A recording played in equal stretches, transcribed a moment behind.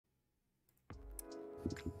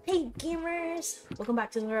Hey gamers! Welcome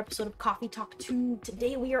back to another episode of Coffee Talk 2.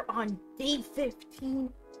 Today we are on day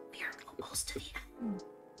 15. We are almost to the end.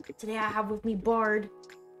 Today I have with me Bard.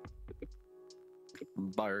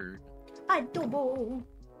 Adobo.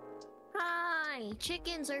 Hi!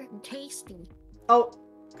 Chickens are tasty. Oh.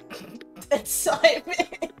 It's Simon.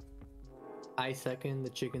 I second the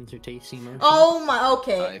chickens are tasty motion. Oh my,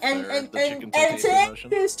 okay. I And third the chickens are tasty today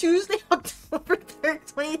motion. is Tuesday, October 3rd,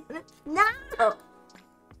 2020. No!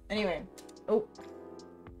 Anyway. Oh.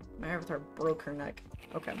 My avatar broke her neck.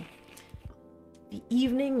 Okay. The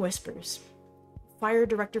Evening Whispers. Fire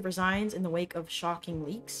director resigns in the wake of shocking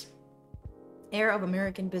leaks. Heir of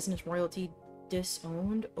American business royalty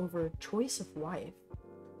disowned over choice of wife.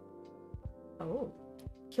 Oh.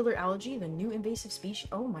 Killer algae, the new invasive species.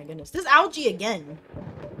 Oh my goodness. This algae again.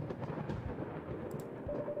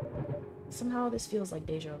 Somehow this feels like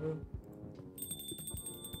deja vu.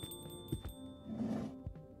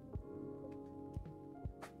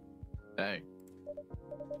 Hey,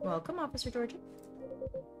 Welcome, Officer Georgia.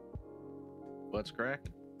 what's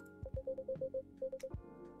cracking?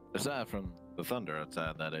 Aside from the thunder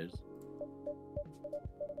outside, that is.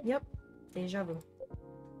 Yep. Deja vu.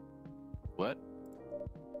 What?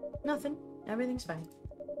 Nothing. Everything's fine.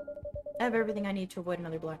 I have everything I need to avoid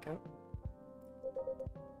another blackout.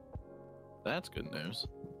 That's good news.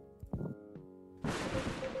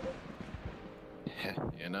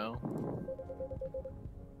 You know,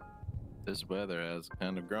 this weather has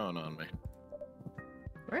kind of grown on me.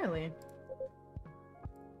 Really?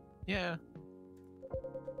 Yeah.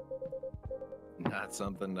 Not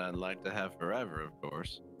something I'd like to have forever, of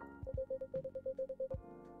course.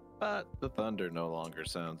 But the thunder no longer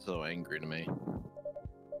sounds so angry to me.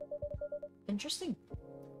 Interesting.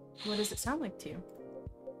 What does it sound like to you?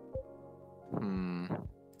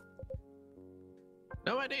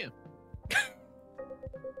 No idea.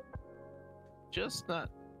 Just not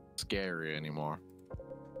scary anymore.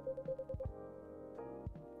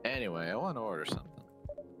 Anyway, I want to order something.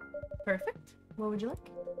 Perfect. What would you like?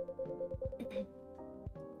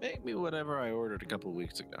 Make me whatever I ordered a couple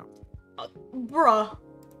weeks ago. Bruh.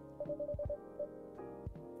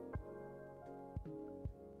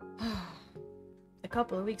 A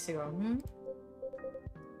couple of weeks ago, hmm?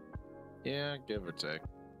 Yeah, give or take.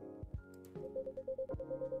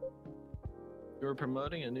 You were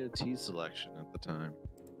promoting a new tea selection at the time.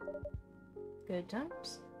 Good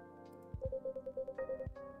times.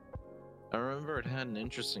 I remember it had an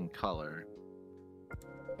interesting color.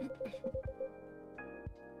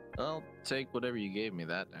 I'll take whatever you gave me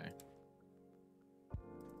that day.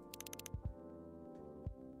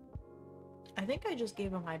 I think I just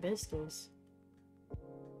gave him hibiscus.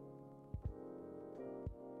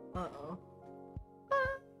 Uh-oh.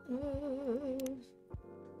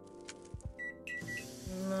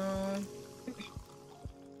 No.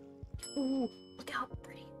 Ooh, look how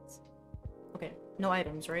pretty it is. Okay, no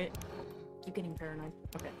items, right? Keep getting paranoid.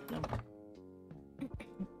 Okay, no.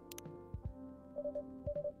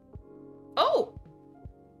 Oh!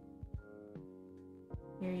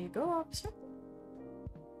 Here you go, officer.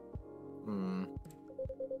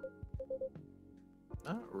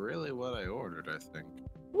 Not really what I ordered, I think.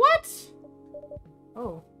 What?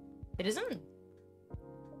 Oh, it isn't?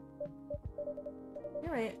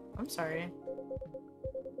 You're right. I'm sorry.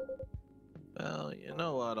 Well, you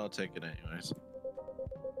know what? I'll take it anyways.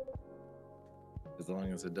 As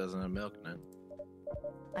long as it doesn't have milk in it.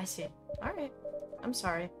 I see. Alright. I'm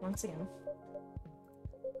sorry, once again.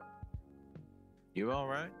 You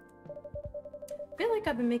alright? I feel like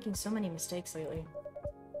I've been making so many mistakes lately.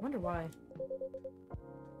 Wonder why.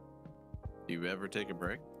 Do you ever take a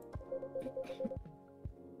break?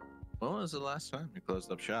 When was the last time you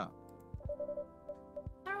closed up shop?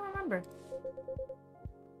 I don't remember.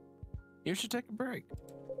 You should take a break.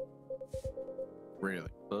 Really,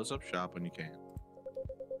 close up shop when you can.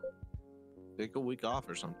 Take a week off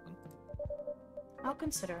or something. I'll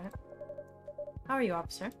consider it. How are you,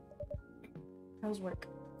 officer? How's work?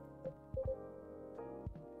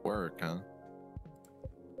 Work, huh?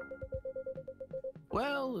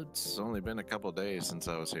 Well, it's only been a couple days since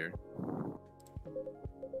I was here.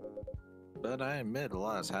 But I admit a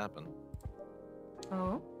lot has happened.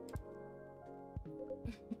 Oh?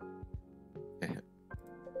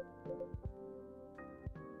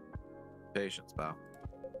 Patience, pal.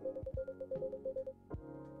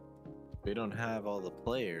 We don't have all the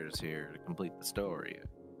players here to complete the story yet.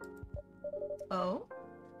 Oh?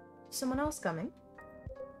 Someone else coming?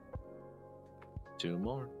 2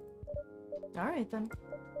 more. Alright then.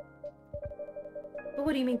 But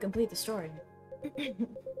what do you mean complete the story?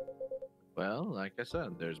 Well, like I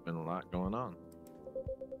said, there's been a lot going on.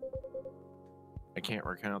 I can't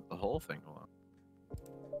recount the whole thing alone.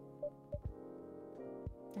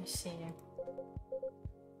 I see.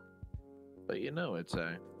 But you know,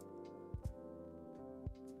 Itzay,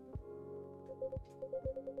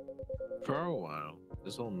 for a while,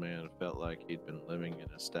 this old man felt like he'd been living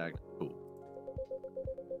in a stagnant pool.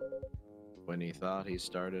 When he thought he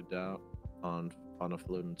started out on a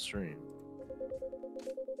floating stream,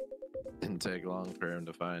 didn't take long for him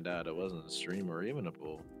to find out it wasn't a stream or even a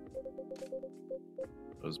pool.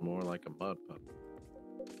 It was more like a mud puddle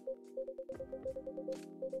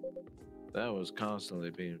that was constantly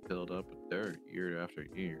being filled up with dirt year after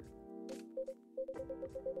year.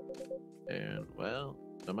 And, well,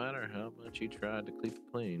 no matter how much he tried to keep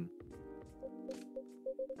it clean,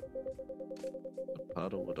 the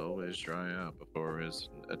puddle would always dry out before his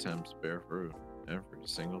attempts bear fruit, every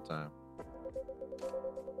single time.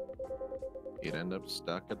 He'd end up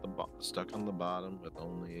stuck on the bottom with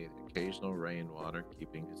only occasional rainwater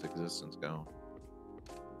keeping his existence going.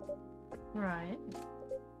 Right.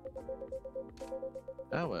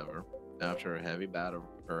 However, after a bout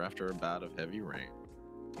of heavy rain,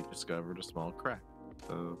 he discovered a small crack.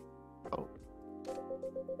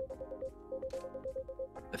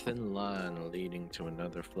 A thin line leading to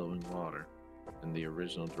another flowing water in the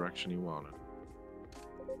original direction he wanted.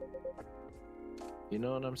 You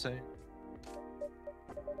know what I'm saying?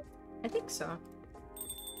 I think so.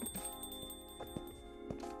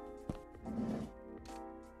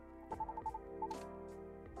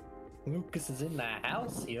 Lucas is in the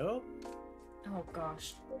house, yo. Oh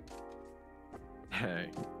gosh. Hey,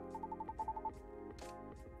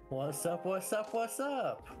 What's up, what's up, what's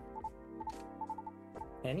up?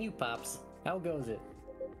 And you, Pops, how goes it?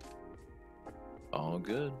 all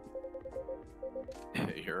good.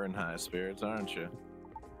 You're in high spirits, aren't you?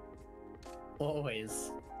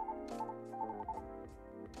 Always.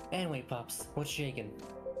 Anyway, Pops, what's shaking?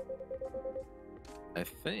 I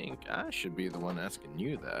think I should be the one asking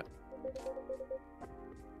you that.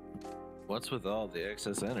 What's with all the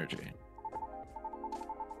excess energy?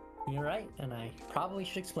 You're right, and I probably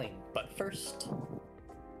should explain, but first...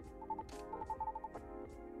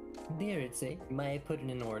 Dear Itzay, may I put it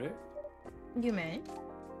in order? You may.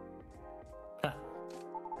 Ha.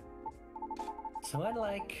 So I'd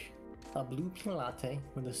like a blue pink latte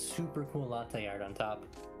with a super cool latte art on top.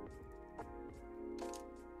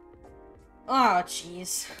 Oh,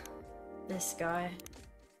 jeez. This guy.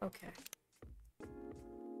 Okay.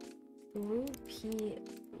 Blue pea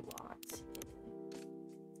latte.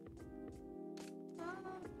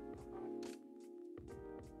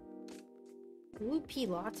 Blue pea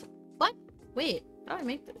latte. What? Wait, how do I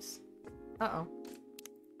make this? Uh-oh.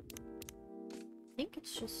 I think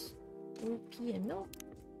it's just blue pea and milk.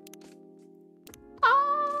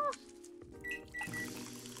 Ah!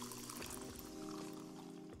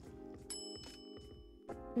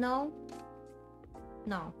 No.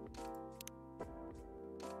 No.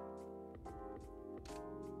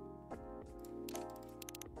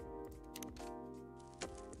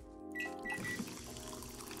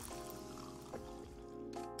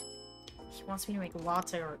 He wants me to make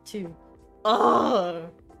latte art too. Ugh.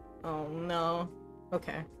 Oh no.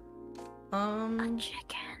 Okay. A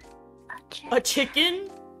chicken. A chicken. A chicken?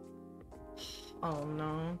 Oh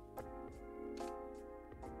no.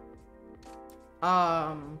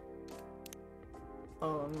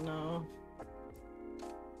 Oh no.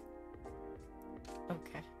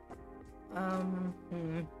 Okay.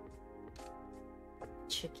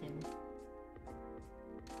 Chicken.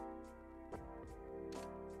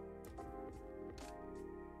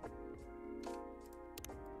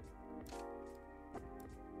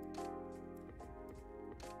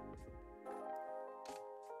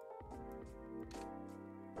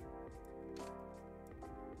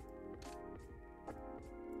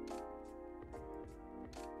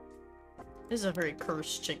 This is a very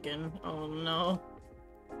cursed chicken. Oh no.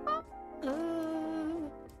 Okay.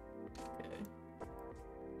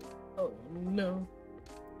 Oh no.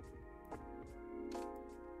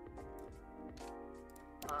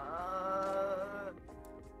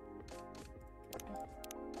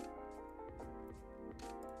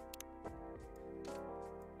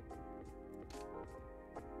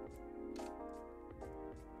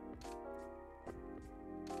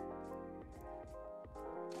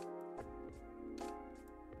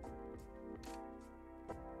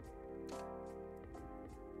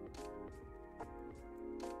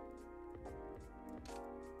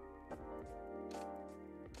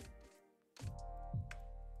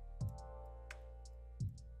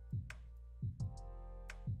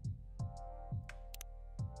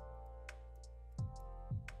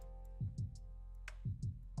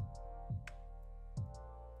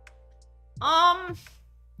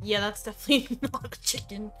 Yeah, that's definitely not a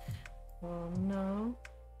chicken. Oh no.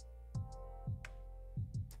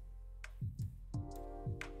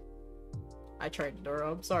 I tried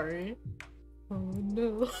Adora, I'm sorry. Oh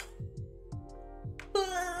no.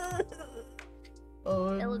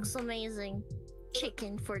 Oh, It looks amazing.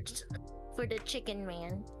 Chicken for the chicken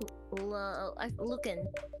man. Looking.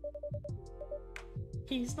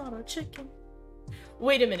 he's not a chicken.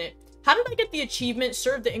 Wait a minute. How did I get the achievement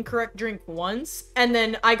serve the incorrect drink once, and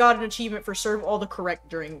then I got an achievement for serve all the correct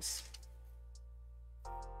drinks?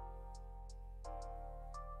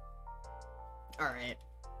 Alright.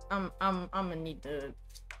 I'm gonna need to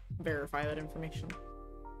verify that information.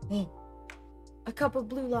 A cup of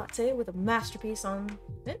blue latte with a masterpiece on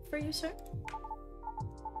it for you, sir.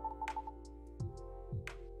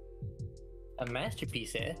 A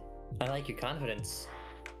masterpiece, eh? I like your confidence.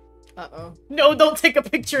 Uh-oh. No, don't take a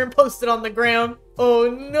picture and post it on the ground. Oh,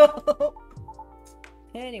 no.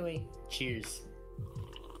 Anyway, cheers.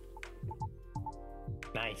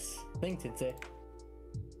 Nice. Thanks, Itzay.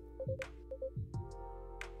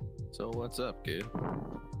 So what's up, kid?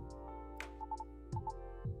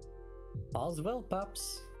 All's well,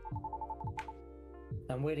 Pops.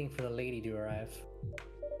 I'm waiting for the lady to arrive.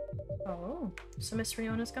 Oh, so Miss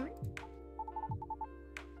Riona's coming?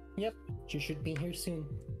 Yep, she should be here soon.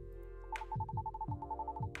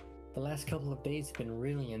 The last couple of days have been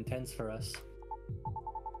really intense for us.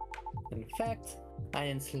 In fact, I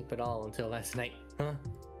didn't sleep at all until last night, huh?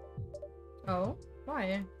 Oh,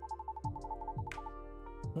 why?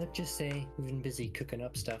 Let's just say we've been busy cooking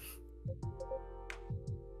up stuff.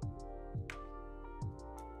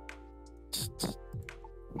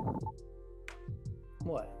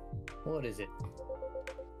 What? What is it?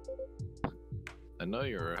 I know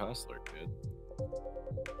you're a hustler, kid.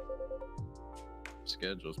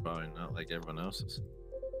 Schedule's probably not like everyone else's.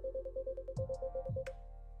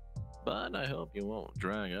 But I hope you won't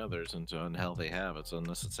drag others into unhealthy habits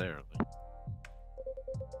unnecessarily.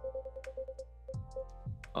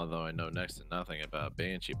 Although I know next to nothing about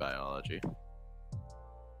banshee biology.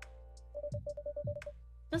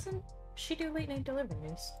 Doesn't she do late night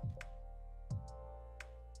deliveries?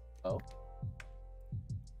 Oh?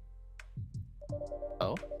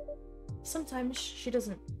 Oh? Sometimes she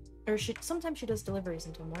doesn't, or sometimes she does deliveries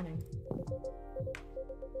until morning.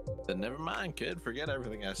 Then never mind, kid. Forget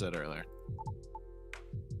everything I said earlier.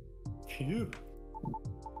 Phew.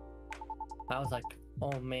 I was like,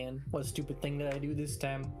 oh man, what a stupid thing did I do this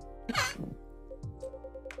time?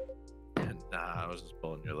 And nah, I was just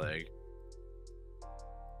pulling your leg.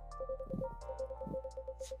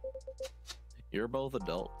 You're both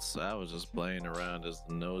adults. I was just playing around as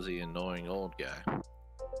the nosy, annoying old guy.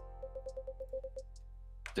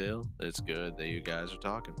 Still, it's good that you guys are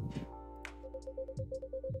talking.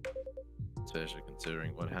 Especially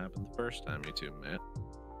considering what happened the first time you two met.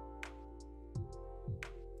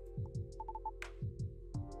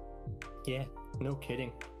 Yeah, no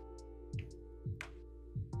kidding.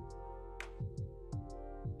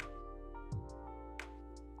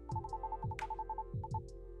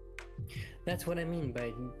 That's what I mean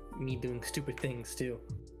by me doing stupid things too.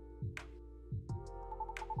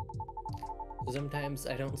 Sometimes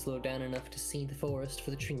I don't slow down enough to see the forest for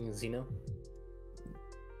the trees, you know?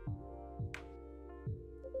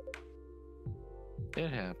 It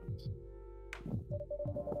happens.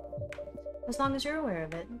 As long as you're aware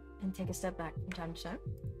of it and take a step back from time to time.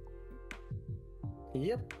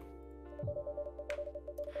 Yep.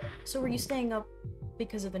 So were you staying up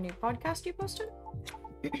because of the new podcast you posted?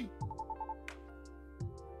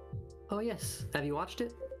 Oh yes, have you watched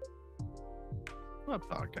it? What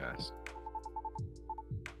podcast?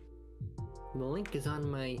 The link is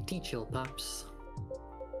on my T-Chill, Pops.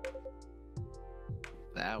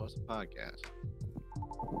 That was a podcast.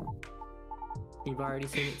 You've already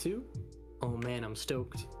seen it too? Oh man, I'm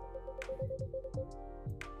stoked.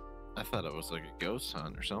 I thought it was like a ghost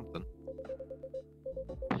hunt or something.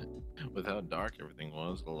 With how dark everything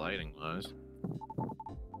was, the lighting was.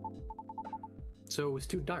 So it was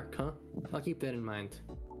too dark, huh? I'll keep that in mind.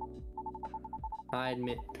 I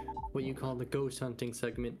admit, what you call the ghost hunting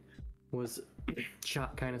segment was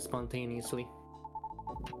shot kind of spontaneously.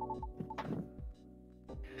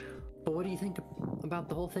 But what do you think about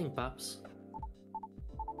the whole thing, Pops?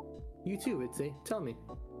 You too, Itzay. Tell me.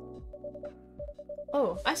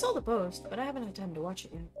 Oh, I saw the post, but I haven't had time to watch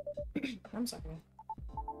it yet. I'm sorry.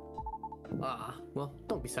 Ah, well,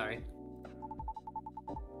 don't be sorry.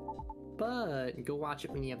 But go watch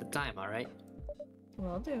it when you have the time, alright?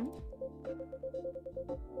 Will do.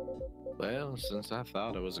 Well, since I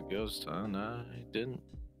thought it was a ghost hunt, I didn't,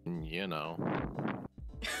 you know.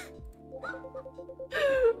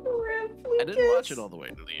 Rip I didn't watch Lucas. it all the way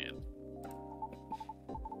to the end.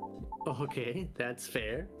 Okay, that's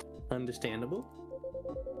fair. Understandable.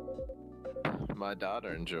 My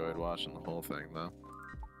daughter enjoyed watching the whole thing, though.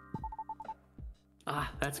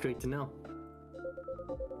 Ah, that's great to know.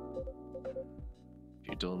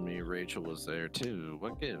 She told me Rachel was there too.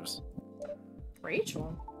 What gives?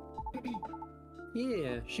 Rachel?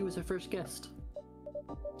 Yeah, she was our first guest.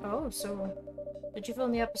 Oh, so did you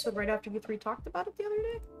film the episode right after you three talked about it the other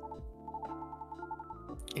day?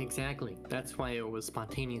 Exactly. That's why it was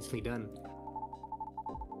spontaneously done.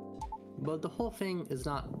 But the whole thing is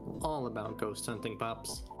not all about ghost hunting,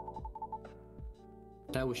 Pops.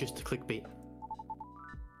 That was just a clickbait.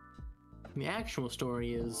 The actual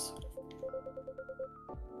story is...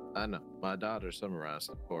 I know. My daughter summarized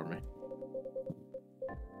it for me.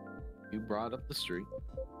 You brought up the street.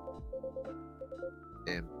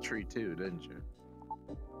 And the tree too, didn't you?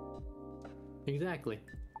 Exactly.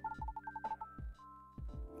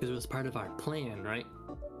 Because it was part of our plan, right?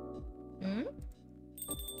 Hmm?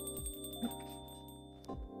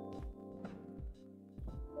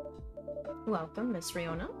 Welcome, Miss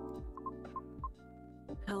Riona.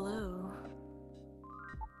 Hello.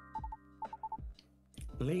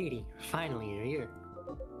 Lady, finally you're here.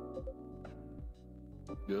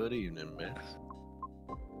 Good evening, miss.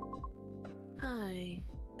 Hi,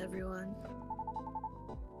 everyone.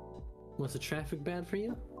 Was the traffic bad for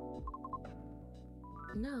you?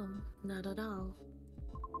 No, not at all.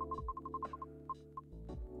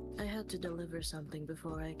 I had to deliver something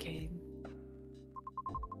before I came.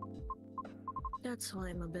 That's why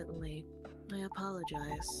I'm a bit late. I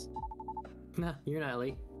apologize. Nah, you're not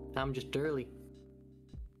late. I'm just early.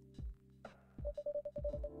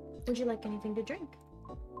 Would you like anything to drink?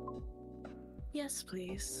 Yes,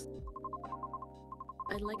 please.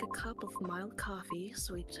 I'd like a cup of mild coffee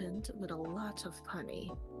sweetened with a lot of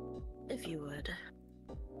honey, if you would.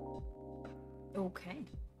 Okay.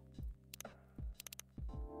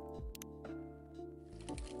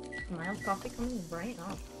 Mild coffee coming right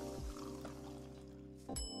up.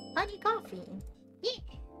 Honey coffee. Yeah.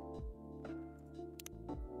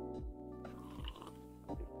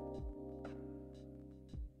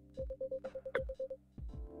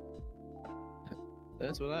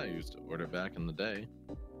 That's what I used to order back in the day.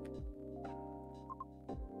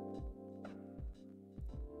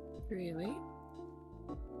 Really?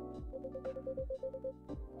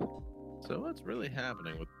 So what's really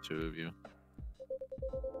happening with the two of you?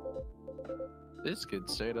 This kid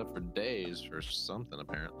stayed up for days for something,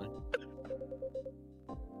 apparently.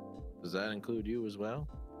 Does that include you as well?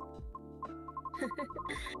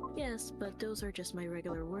 Yes, but those are just my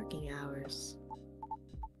regular working hours.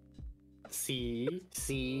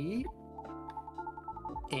 See?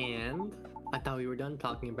 And I thought we were done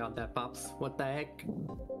talking about that, Pops. What the heck?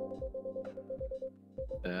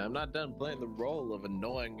 I'm not done playing the role of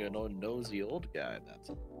annoying and nosy old guy, that's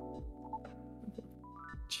all.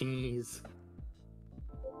 Jeez.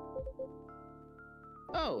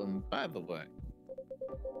 Oh, and by the way,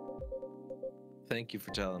 thank you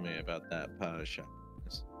for telling me about that pie shop.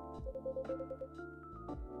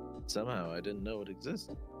 Somehow I didn't know it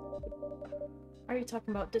existed. Are you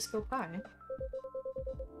talking about Disco Pie?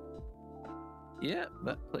 Yeah,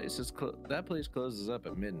 that place closes up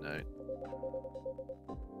at midnight.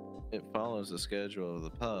 It follows the schedule of the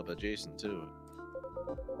pub adjacent to it.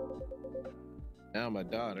 Now my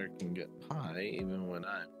daughter can get pie even when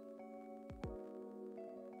I'm...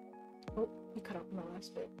 Oh, you cut out my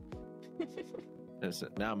last bit.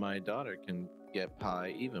 Now my daughter can get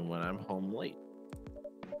pie even when I'm home late.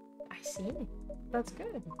 I see. That's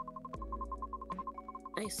good.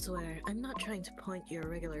 I swear, I'm not trying to point your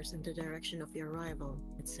regulars in the direction of your rival,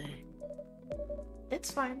 Itzay.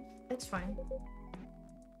 It's fine. It's fine.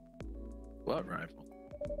 What rival?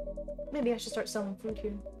 Maybe I should start selling food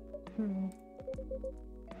here.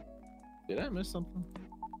 Did I miss something?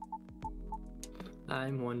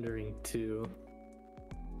 I'm wondering too.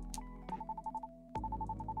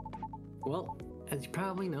 Well, as you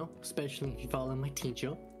probably know, especially if you follow my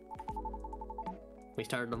teacher, we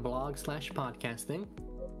started a blog/podcast thing.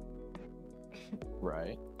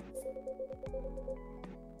 Right.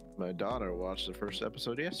 My daughter watched the first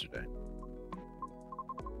episode yesterday.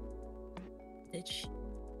 Did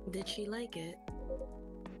she like it?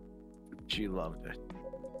 She loved it.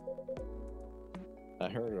 I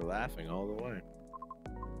heard her laughing all the way.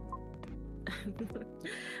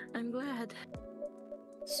 I'm glad.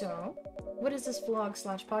 So, what is this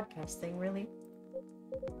vlog/podcast thing, really?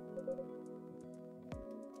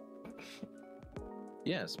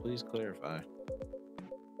 Yes, please clarify.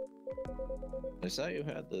 I saw you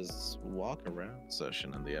had this walk around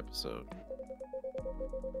session in the episode.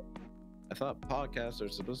 I thought podcasts are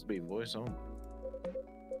supposed to be voice only.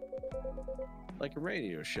 Like a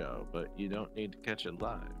radio show, but you don't need to catch it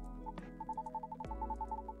live.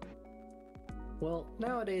 Well,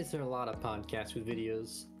 nowadays there are a lot of podcasts with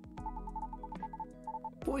videos.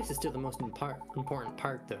 Voice is still the most important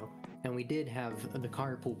part, though, and we did have the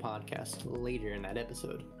Carpool podcast later in that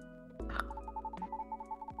episode.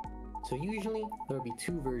 So usually there will be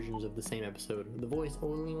two versions of the same episode: the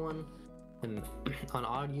voice-only one, and on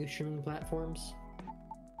audio streaming platforms,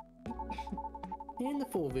 and the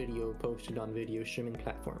full video posted on video streaming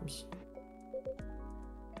platforms.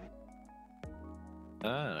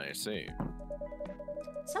 Ah, I see.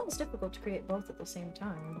 Sounds difficult to create both at the same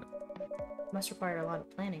time. Must require a lot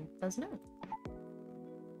of planning, doesn't it?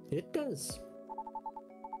 It does.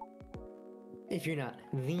 If you're not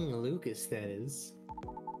the Lucas, that is.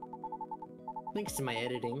 Thanks to my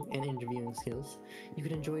editing and interviewing skills, you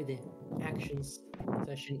can enjoy the actions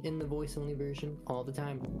session in the voice-only version all the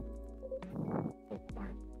time.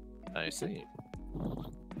 I see.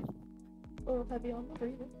 Oh, heavy on the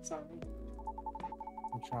breathing. Sorry.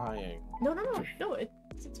 I'm trying. No,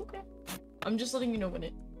 it's okay. I'm just letting you know when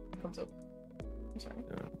it comes up. I'm sorry.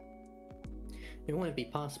 It wouldn't be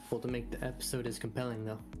possible to make the episode as compelling,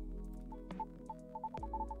 though,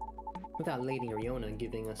 without Lady Riona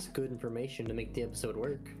giving us good information to make the episode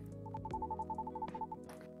work.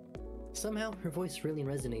 Somehow, her voice really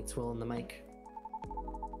resonates well on the mic.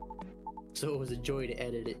 So it was a joy to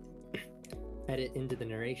edit into the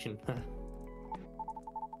narration, huh?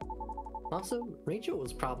 Also, Rachel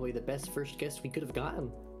was probably the best first guest we could have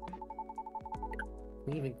gotten.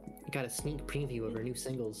 We even got a sneak preview of her new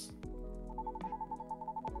singles.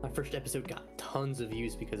 Our first episode got tons of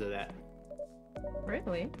views because of that.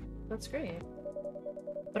 Really? That's great.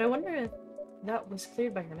 But I wonder if that was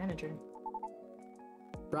cleared by her manager.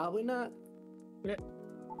 Probably not.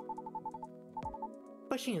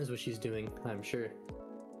 But she knows what she's doing, I'm sure.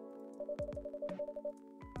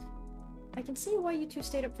 I can see why you two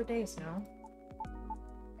stayed up for days now.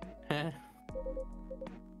 Huh?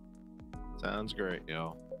 Sounds great,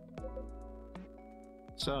 y'all.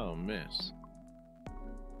 So, miss,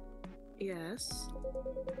 Yes.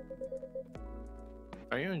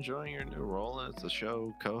 are you enjoying your new role as the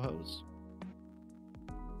show co-host?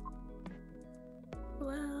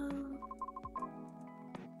 Well,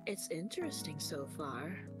 it's interesting so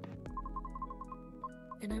far.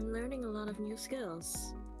 And I'm learning a lot of new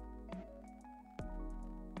skills.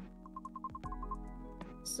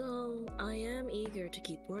 So, I am eager to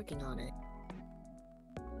keep working on it.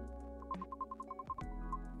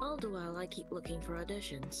 All the while, I keep looking for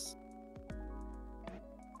auditions.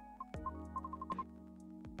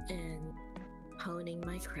 And honing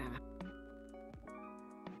my craft.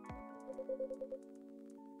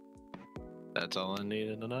 That's all I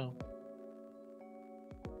needed to know.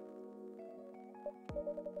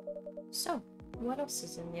 So, what else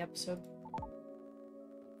is in the episode?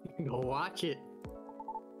 Go watch it.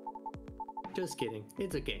 Just kidding.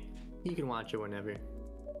 It's okay. You can watch it whenever.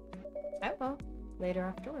 I will. Later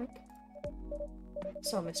after work.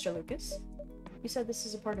 So, Mr. Lucas, you said this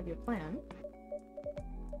is a part of your plan.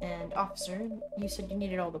 And Officer, you said you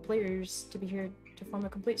needed all the players to be here to form a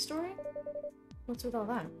complete story? What's with all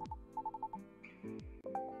that?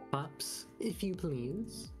 Pops, if you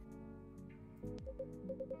please.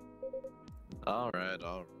 Alright,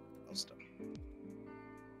 I'll stop.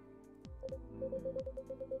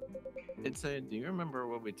 Itzay, do you remember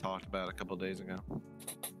what we talked about a couple days ago?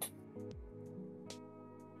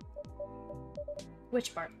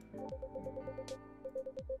 Which part?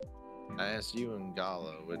 I asked you and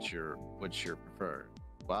Gala which your preferred.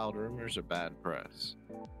 Wild rumors or bad press?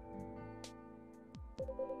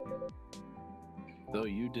 Though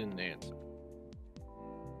you didn't answer.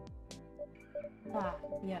 Ah,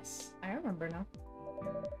 yes. I remember now.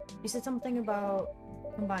 You said something about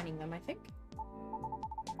combining them, I think?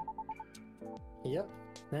 Yep,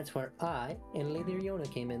 that's where I and Lady Riona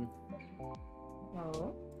came in.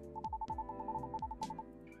 Oh?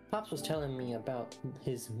 Pops was telling me about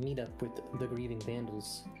his meetup with the Grieving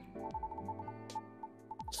Vandals.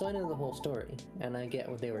 So I know the whole story, and I get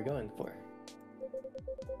what they were going for.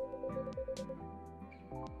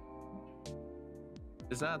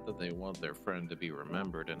 Is that they want their friend to be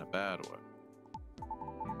remembered in a bad way?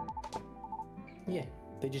 Yeah,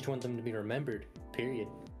 they just want them to be remembered, period.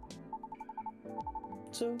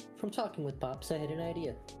 So, from talking with Pops, I had an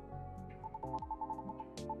idea.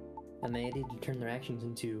 And they idea to turn their actions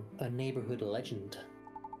into a neighborhood legend.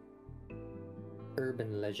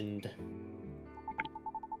 Urban legend.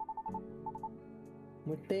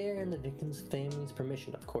 With their and the victim's family's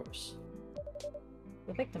permission, of course.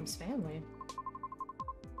 The victim's family.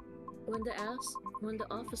 When the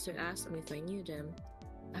officer asked me if I knew them,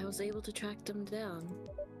 I was able to track them down.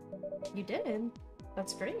 You did?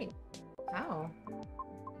 That's great. How?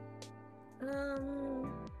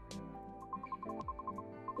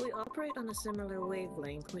 We operate on a similar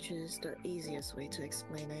wavelength, which is the easiest way to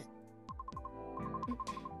explain it.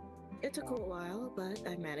 It took a while, but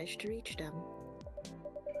I managed to reach them.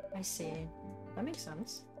 I see. That makes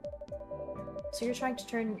sense. So you're trying to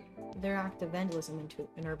turn their act of vandalism into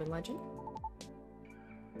an urban legend?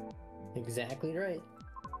 Exactly right.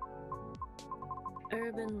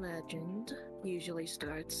 Urban legend usually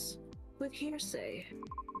starts with hearsay,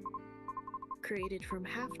 created from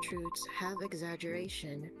half-truths,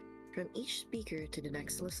 half-exaggeration from each speaker to the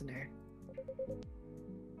next listener.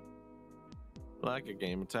 Like a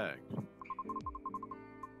game of tag.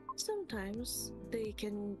 Sometimes they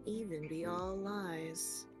can even be all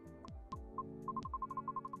lies.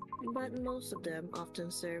 But most of them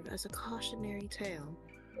often serve as a cautionary tale.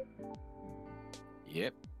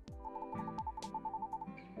 Yep.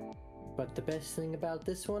 But the best thing about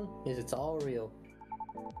this one is it's all real.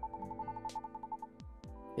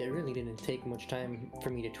 It really didn't take much time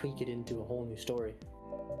for me to tweak it into a whole new story.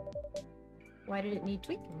 Why did it need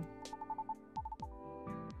tweaking?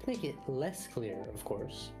 To make it less clear, of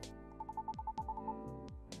course.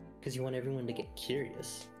 Because you want everyone to get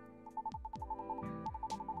curious.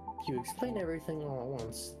 If you explain everything all at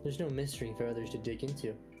once, there's no mystery for others to dig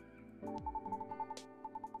into.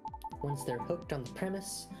 Once they're hooked on the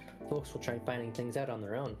premise, folks will try finding things out on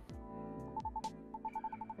their own.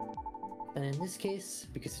 And in this case,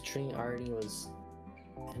 because the tree already was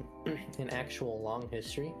an actual long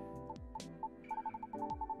history,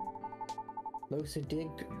 those who dig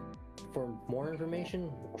for more information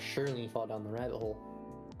will surely fall down the rabbit hole.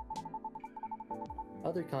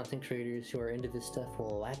 Other content creators who are into this stuff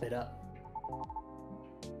will lap it up.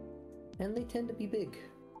 And they tend to be big.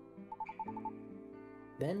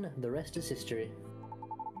 Then the rest is history.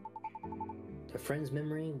 The friend's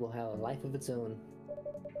memory will have a life of its own.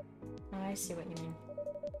 I see what you mean.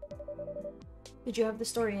 Did you have the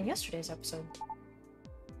story in yesterday's episode?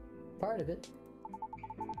 Part of it.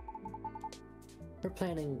 We're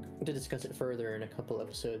planning to discuss it further in a couple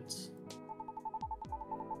episodes.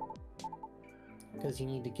 Because you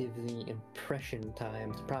need to give the impression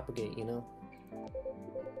time to propagate, you know?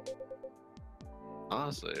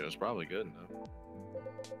 Honestly, it was probably good enough.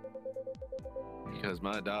 Because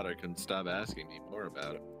my daughter couldn't stop asking me more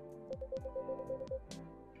about it.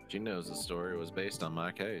 She knows the story was based on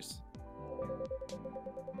my case.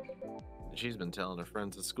 And she's been telling her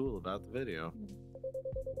friends at school about the video.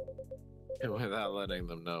 Without letting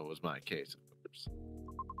them know it was my case, of course.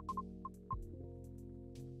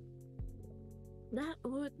 That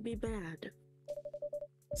would be bad.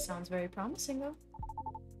 Sounds very promising, though.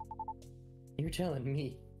 You're telling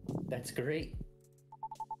me. That's great.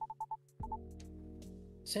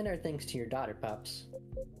 Send our thanks to your daughter, Pops.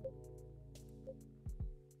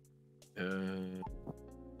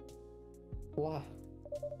 What?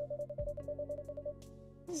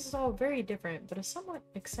 This is all very different, but a somewhat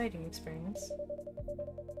exciting experience.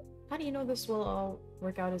 How do you know this will all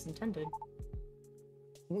work out as intended?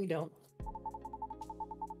 We don't.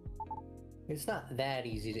 It's not that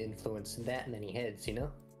easy to influence that many heads, you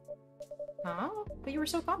know? Huh? But you were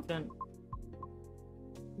so confident.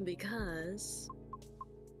 Because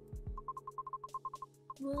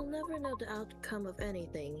we'll never know the outcome of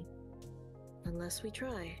anything unless we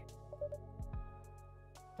try.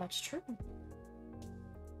 That's true.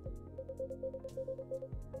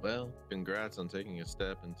 Well, congrats on taking a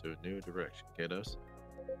step into a new direction, kiddos.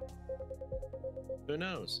 Who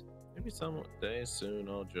knows? Maybe some day soon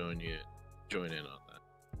I'll join in on that.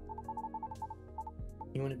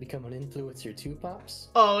 You want to become an influencer too, Pops?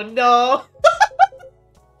 Oh no!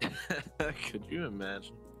 Could you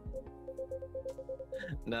imagine?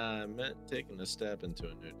 Nah, I meant taking a step into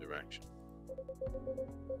a new direction.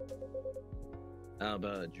 How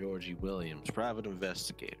about Georgie Williams, private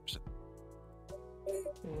investigators?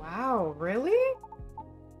 Wow, really?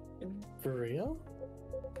 For real?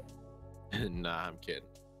 Nah, I'm kidding.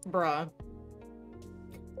 Bruh.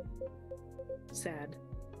 Sad.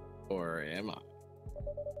 Or am I?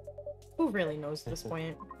 Who really knows at this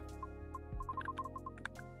point?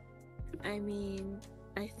 I mean,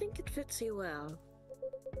 I think it fits you well.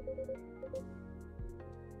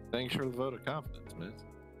 Thanks for the vote of confidence, miss.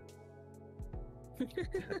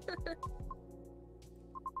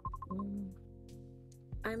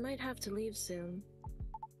 I might have to leave soon.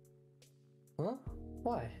 Huh?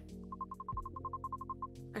 Why?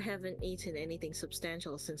 I haven't eaten anything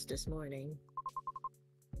substantial since this morning.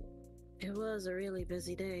 It was a really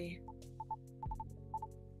busy day.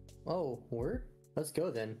 Oh, we're? Let's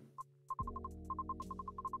go then.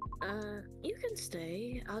 You can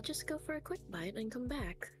stay. I'll just go for a quick bite and come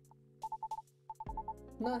back.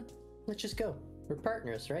 Nah, let's just go. We're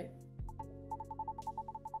partners, right?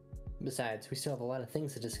 Besides, we still have a lot of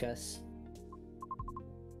things to discuss.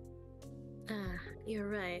 Ah, you're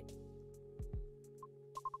right.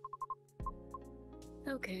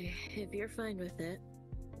 Okay, if you're fine with it.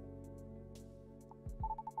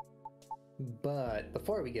 But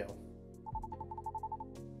before we go,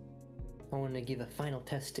 I want to give a final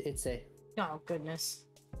test to Itzay. Oh, goodness.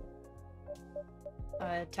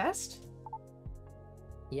 Test?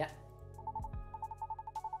 Yeah.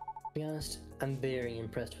 To be honest, I'm very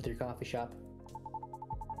impressed with your coffee shop.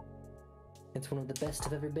 It's one of the best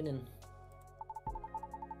I've ever been in.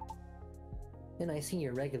 And I see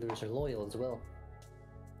your regulars are loyal as well.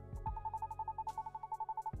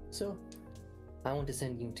 So, I want to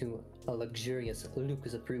send you to a luxurious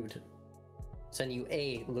Lucas approved. Send you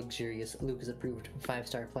a luxurious Lucas approved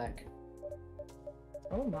 5-star plaque.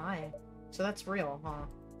 Oh my. So that's real, huh?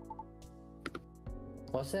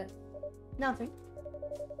 What's that? Nothing.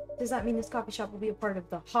 Does that mean this coffee shop will be a part of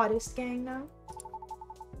the hottest gang now?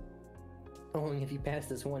 Only if you pass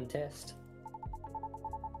this one test.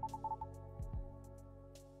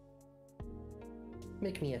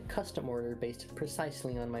 Make me a custom order based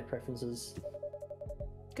precisely on my preferences.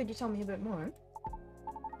 Could you tell me a bit more?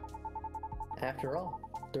 After all,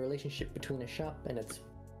 the relationship between a shop and its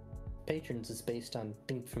patrons is based on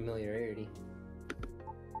deep familiarity.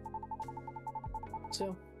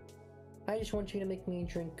 So, I just want you to make me a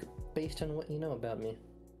drink based on what you know about me.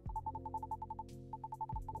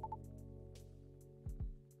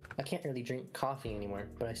 I can't really drink coffee anymore,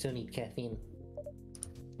 but I still need caffeine.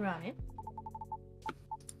 Right.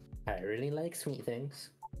 I really like sweet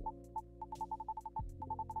things.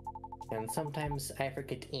 And sometimes I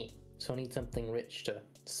forget to eat, so I need something rich to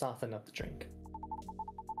soften up the drink.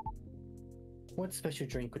 What special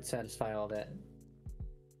drink would satisfy all that?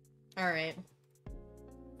 Alright.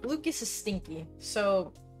 Lucas is stinky,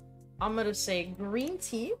 so I'm gonna say green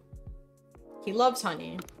tea. He loves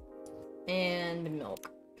honey. And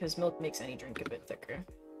milk, because milk makes any drink a bit thicker.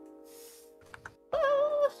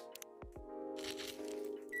 Ah!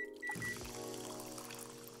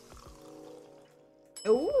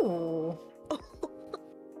 Ooh.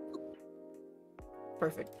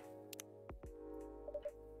 Perfect.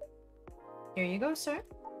 Here you go, sir.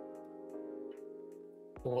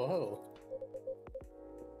 Whoa.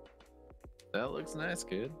 That looks nice,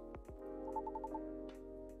 kid.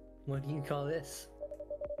 What do you call this?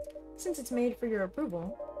 Since it's made for your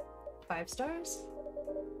approval, 5 stars.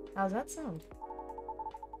 How's that sound?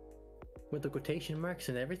 With the quotation marks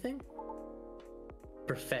and everything?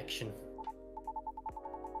 Perfection.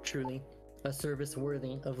 Truly, a service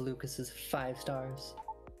worthy of Lucas's 5 stars.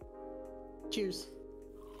 Cheers.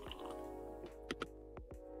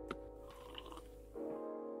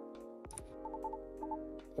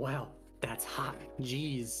 Wow, that's hot.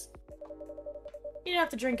 Jeez. You don't have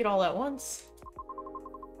to drink it all at once.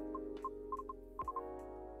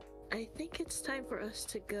 I think it's time for us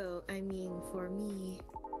to go. I mean, for me.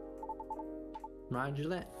 Roger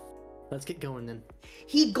that. Let's get going then.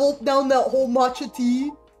 He gulped down that whole matcha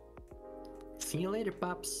tea. See you later,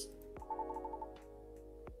 Pops.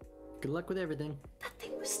 Good luck with everything. That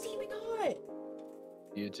thing was steaming hot.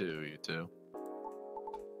 You too, you too.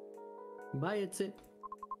 Bye, Itzay.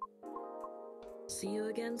 See you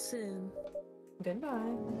again soon.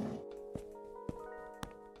 Goodbye.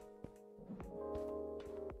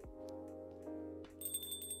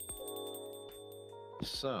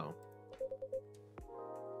 So,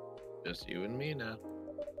 just you and me now.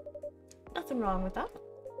 Nothing wrong with that.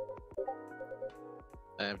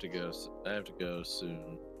 I have to go. I have to go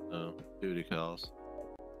soon. Duty calls.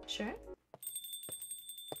 Sure.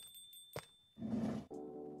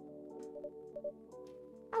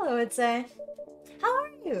 Hello, Itzay. How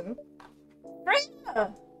are you?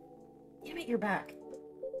 Riona! Damn it, you're back.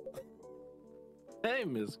 Hey,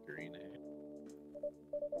 Miss Greenhair.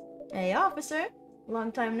 Hey, officer.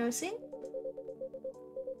 Long time no see.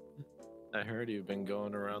 I heard you've been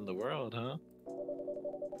going around the world, huh?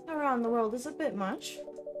 Around the world is a bit much,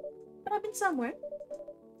 but I've been somewhere.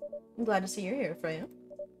 I'm glad to see you're here, Freya.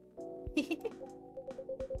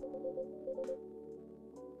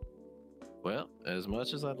 Well, as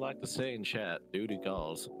much as I'd like to say in chat, duty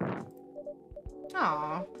calls.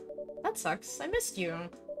 Aw, that sucks. I missed you.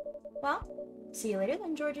 Well, see you later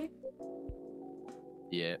then, Georgie.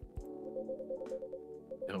 Yeah.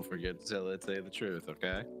 Don't forget to tell Itzay the truth,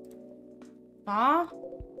 okay? Huh?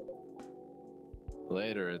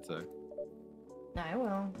 Later, Itzay. I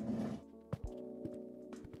will.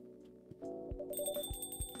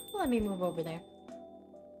 Let me move over there.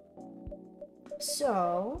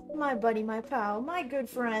 So, my buddy, my pal, my good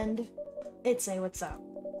friend, Itzay, what's up?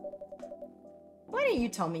 Why didn't you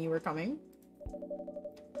tell me you were coming?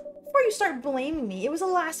 Before you start blaming me, it was a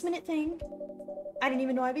last-minute thing. I didn't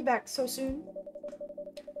even know I'd be back so soon.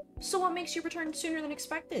 So what makes you return sooner than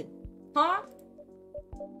expected? Huh?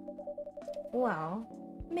 Well,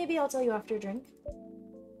 maybe I'll tell you after a drink.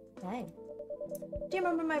 Hey. Do you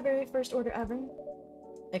remember my very first order ever?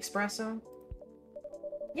 Espresso?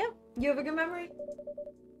 Yep, you have a good memory?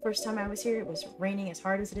 First time I was here, it was raining as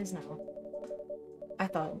hard as it is now. I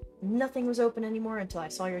thought nothing was open anymore until I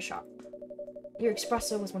saw your shop. Your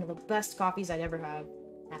espresso was one of the best coffees I'd ever had.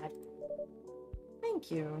 Thank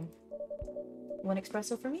you. One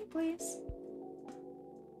espresso for me, please.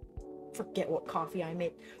 Forget what coffee I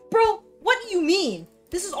made. Bro, what do you mean?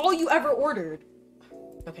 This is all you ever ordered.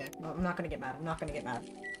 Okay, no, I'm not gonna get mad. I'm not gonna get mad.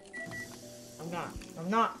 I'm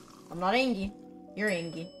not angry. You're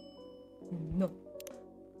angry. No.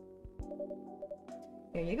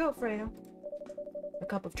 Here you go, Freya. A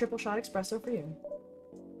cup of triple shot espresso for you.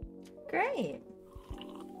 Great.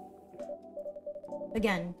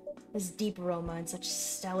 Again, this deep aroma and such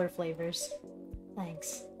stellar flavors.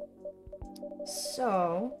 Thanks.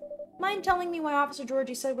 So, mind telling me why Officer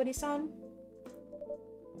Georgie said what he said?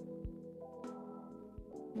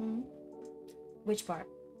 Hmm? Which part?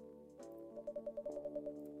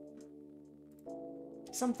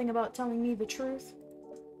 Something about telling me the truth?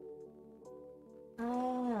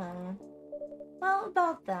 Ah. Well,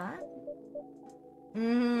 about that.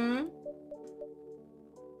 Mm-hmm.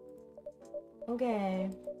 Okay.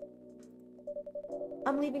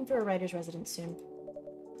 I'm leaving for a writer's residence soon.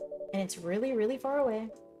 And it's really, really far away.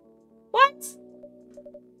 What?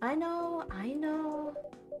 I know.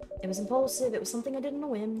 It was impulsive, it was something I did on a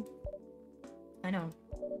whim. I know.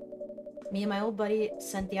 Me and my old buddy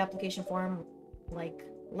sent the application form, like,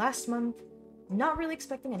 last month, not really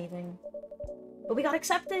expecting anything. But we got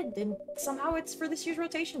accepted, and somehow it's for this year's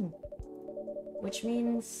rotation. Which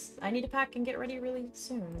means I need to pack and get ready really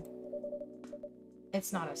soon.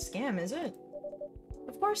 It's not a scam, is it?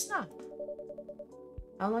 Of course not.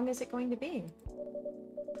 How long is it going to be?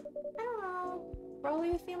 I don't know.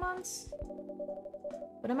 Probably a few months.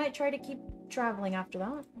 But I might try to keep traveling after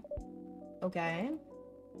that. Okay.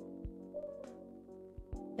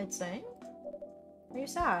 Itzay? Are you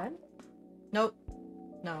sad? Nope.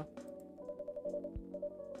 No.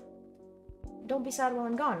 Don't be sad while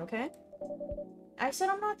I'm gone, okay? I said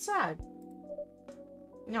I'm not sad.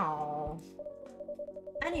 No.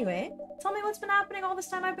 Anyway, tell me what's been happening all this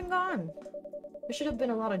time I've been gone. There should have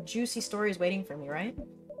been a lot of juicy stories waiting for me, right?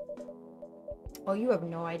 Oh, you have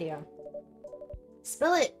no idea.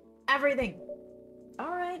 Spill it! Everything!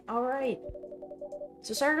 Alright, alright.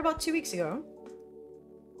 So started about 2 weeks ago.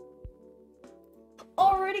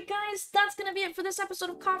 Alrighty guys, that's gonna be it for this episode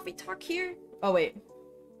of Coffee Talk here. Oh wait.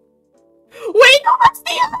 Wait, no, that's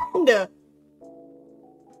the end!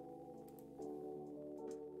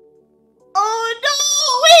 Oh no!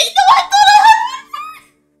 Wait, no, I thought I had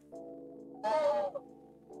one more!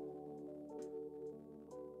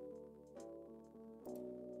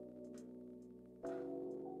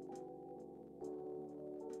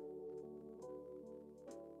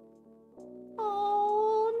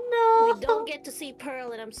 Oh no! We don't get to see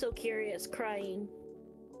Pearl, and I'm so curious, crying.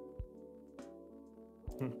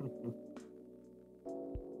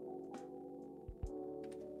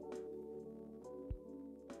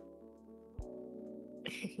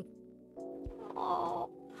 Oh.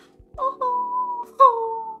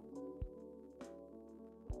 Oh.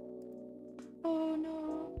 Oh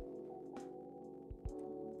no.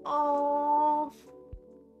 Oh.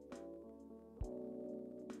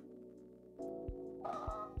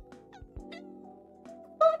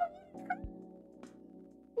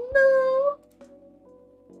 No.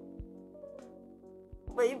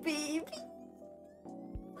 My baby.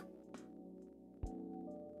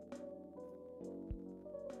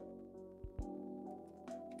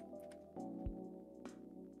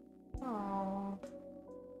 Oh.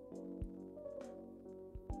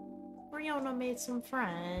 Riona made some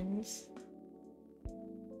friends.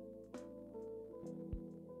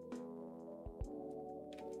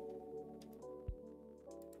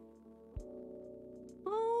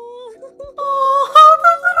 Oh, the little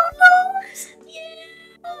nose!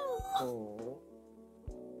 Yeah! Oh.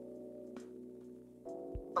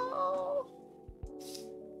 Oh.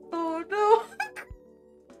 Oh no!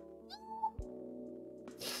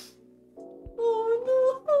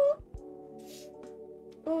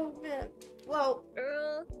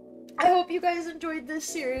 you guys enjoyed this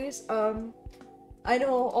series. I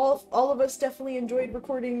know all of us definitely enjoyed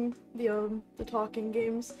recording the talking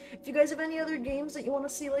games. If you guys have any other games that you want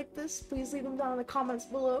to see like this, please leave them down in the comments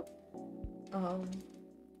below.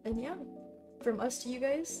 And yeah, from us to you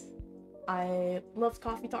guys, I loved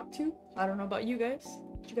Coffee Talk too. I don't know about you guys.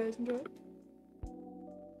 Did you guys enjoy it?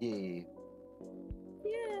 Yeah.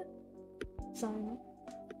 Yeah. Sign.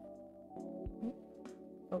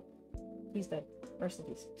 Oh, he's dead. Rest in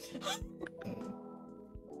peace.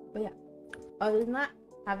 But yeah, other than that,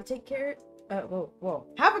 take care. Whoa.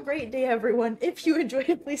 Have a great day, everyone. If you enjoyed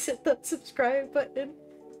it, please hit that subscribe button.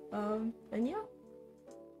 And yeah,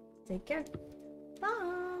 take care. Bye.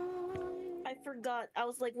 I forgot. I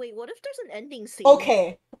was like, wait, what if there's an ending scene?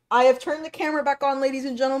 Okay, I have turned the camera back on, ladies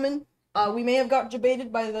and gentlemen. We may have got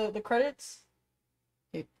debated by the credits.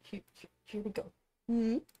 Here we go.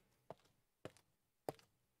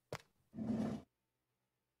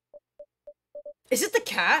 Is it the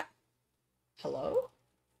cat? Hello?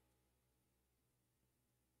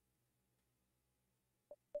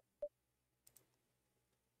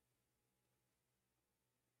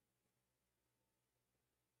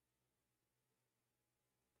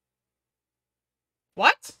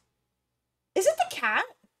 What? Is it the cat?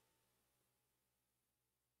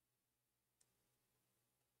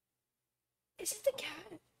 Is it the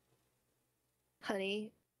cat?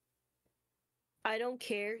 Honey, I don't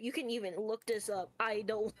care. You can even look this up. I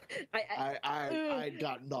don't. I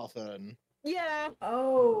got nothing. Yeah.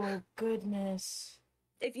 Oh, goodness.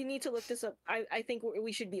 If you need to look this up, I think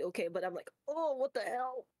we should be okay. But I'm like, oh, what the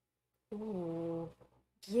hell? Ooh.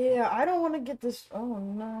 Yeah, I don't want to get this. Oh,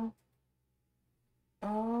 no.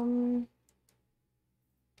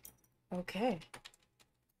 Okay.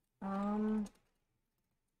 I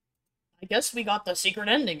guess we got the secret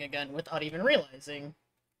ending again without even realizing.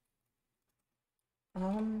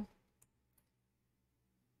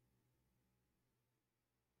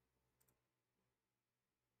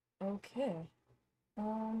 Okay.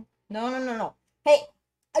 No. Hey,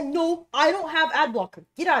 no, I don't have ad blocker.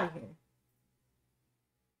 Get out of here.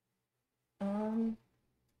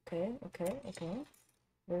 Okay.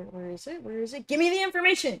 Where is it? Where is it? Give me the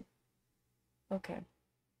information! Okay.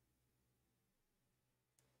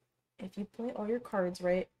 If you play all your cards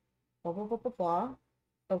right, blah, blah, blah, blah, blah.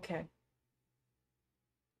 Okay.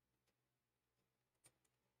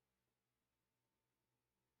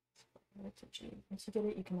 Once you get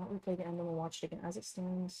it, you cannot replay the ending or watch it again as it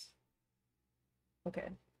stands. Okay.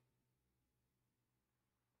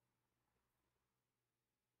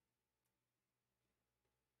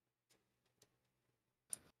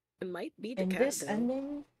 It might be the And cat. this though.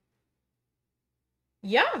 ending...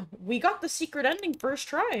 Yeah, we got the secret ending first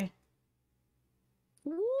try.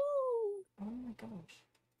 Woo! Oh my gosh.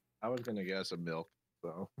 I was gonna guess a milk,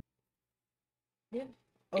 so. Yeah.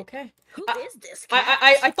 Okay. Who I- is this cat?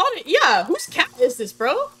 I thought it... Yeah, whose cat is this,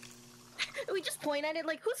 bro? We just point at it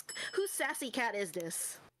like, whose sassy cat is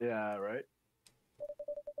this? Yeah, right?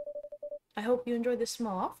 I hope you enjoyed this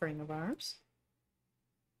small offering of ours.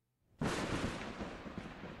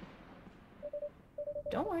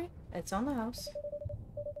 Don't worry, it's on the house.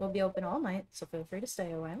 We'll be open all night, so feel free to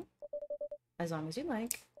stay a while. As long as you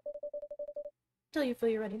like. Till you feel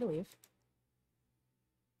you're ready to leave.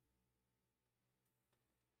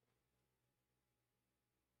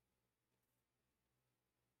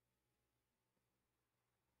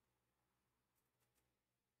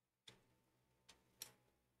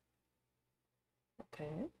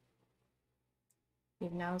 Okay.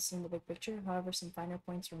 You've now seen the big picture, however some finer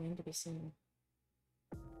points remain to be seen.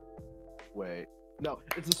 Wait. No,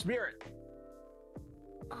 it's a spirit!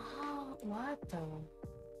 Oh, what though?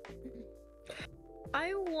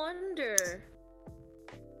 I wonder.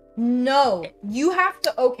 No! You have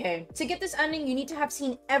to- okay. To get this ending, you need to have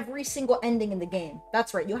seen every single ending in the game.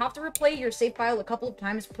 That's right, you have to replay your save file a couple of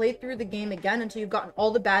times, play through the game again until you've gotten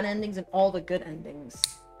all the bad endings and all the good endings.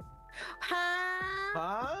 Huh?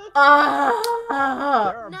 Ah! There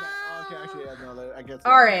are okay, actually, yeah, no, I guess.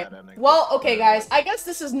 Alright. Well, okay, guys. I guess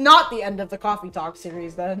this is not the end of the Coffee Talk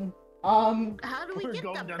series then. How do we We're get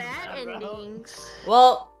going the down the bad bad route. endings?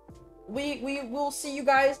 Well, we will see you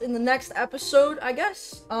guys in the next episode, I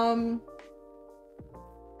guess. Oh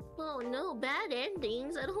no, bad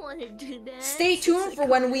endings. I don't want to do that. Stay tuned for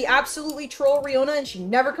when we absolutely troll Riona and she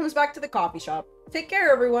never comes back to the coffee shop. Take care,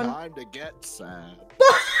 everyone. Time to get sad.